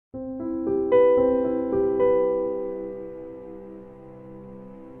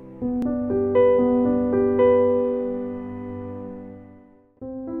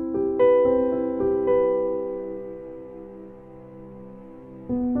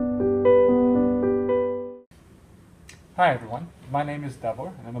Hi everyone, my name is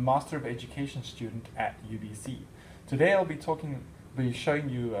Davor and I'm a Master of Education student at UBC. Today I'll be showing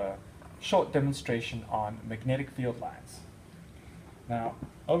you a short demonstration on magnetic field lines. Now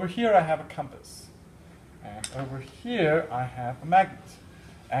over here I have a compass and over here I have a magnet.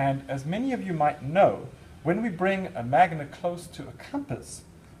 And as many of you might know, when we bring a magnet close to a compass,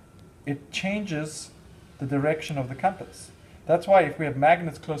 it changes the direction of the compass. That's why if we have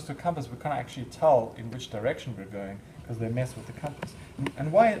magnets close to a compass, we can't actually tell in which direction we're going because they mess with the compass.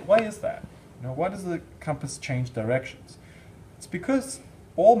 And why is that? Why does the compass change directions? It's because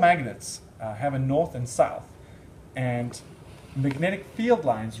all magnets have a north and south, and magnetic field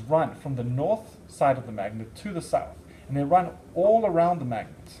lines run from the north side of the magnet to the south, and they run all around the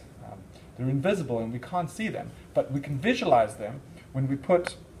magnet. They're invisible and we can't see them, but we can visualize them when we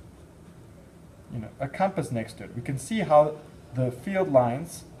put a compass next to it. We can see how the field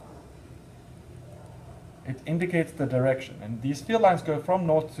lines, it indicates the direction, and these field lines go from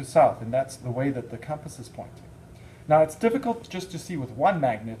north to south, and that's the way that the compass is pointing. Now it's difficult just to see with one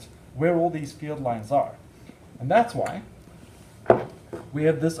magnet where all these field lines are, and that's why we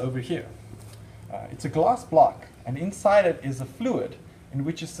have this over here. It's a glass block, and inside it is a fluid in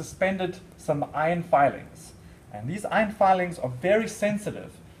which is suspended some iron filings, and these iron filings are very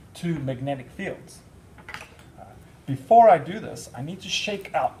sensitive to magnetic fields. Before I do this, I need to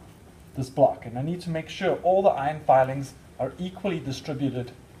shake out this block, and I need to make sure all the iron filings are equally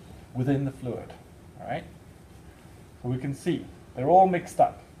distributed within the fluid. All right? So we can see they're all mixed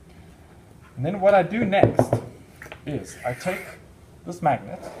up. And then what I do next is I take this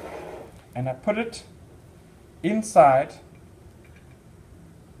magnet and I put it inside.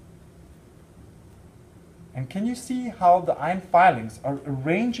 And can you see how the iron filings are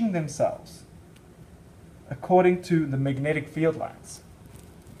arranging themselves according to the magnetic field lines?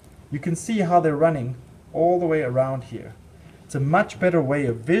 You can see how they're running all the way around here. It's a much better way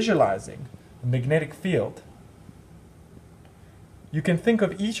of visualizing the magnetic field. You can think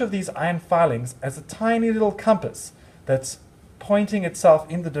of each of these iron filings as a tiny little compass that's pointing itself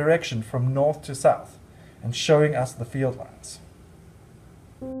in the direction from north to south and showing us the field lines.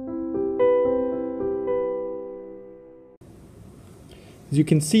 As you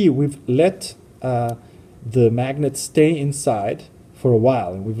can see, we've let the magnet stay inside for a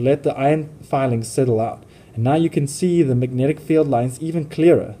while, and we've let the iron filings settle out. And now you can see the magnetic field lines even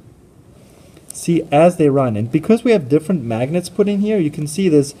clearer. See as they run, and because we have different magnets put in here, you can see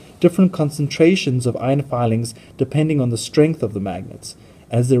there's different concentrations of iron filings depending on the strength of the magnets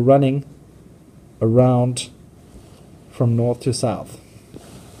as they're running around from north to south.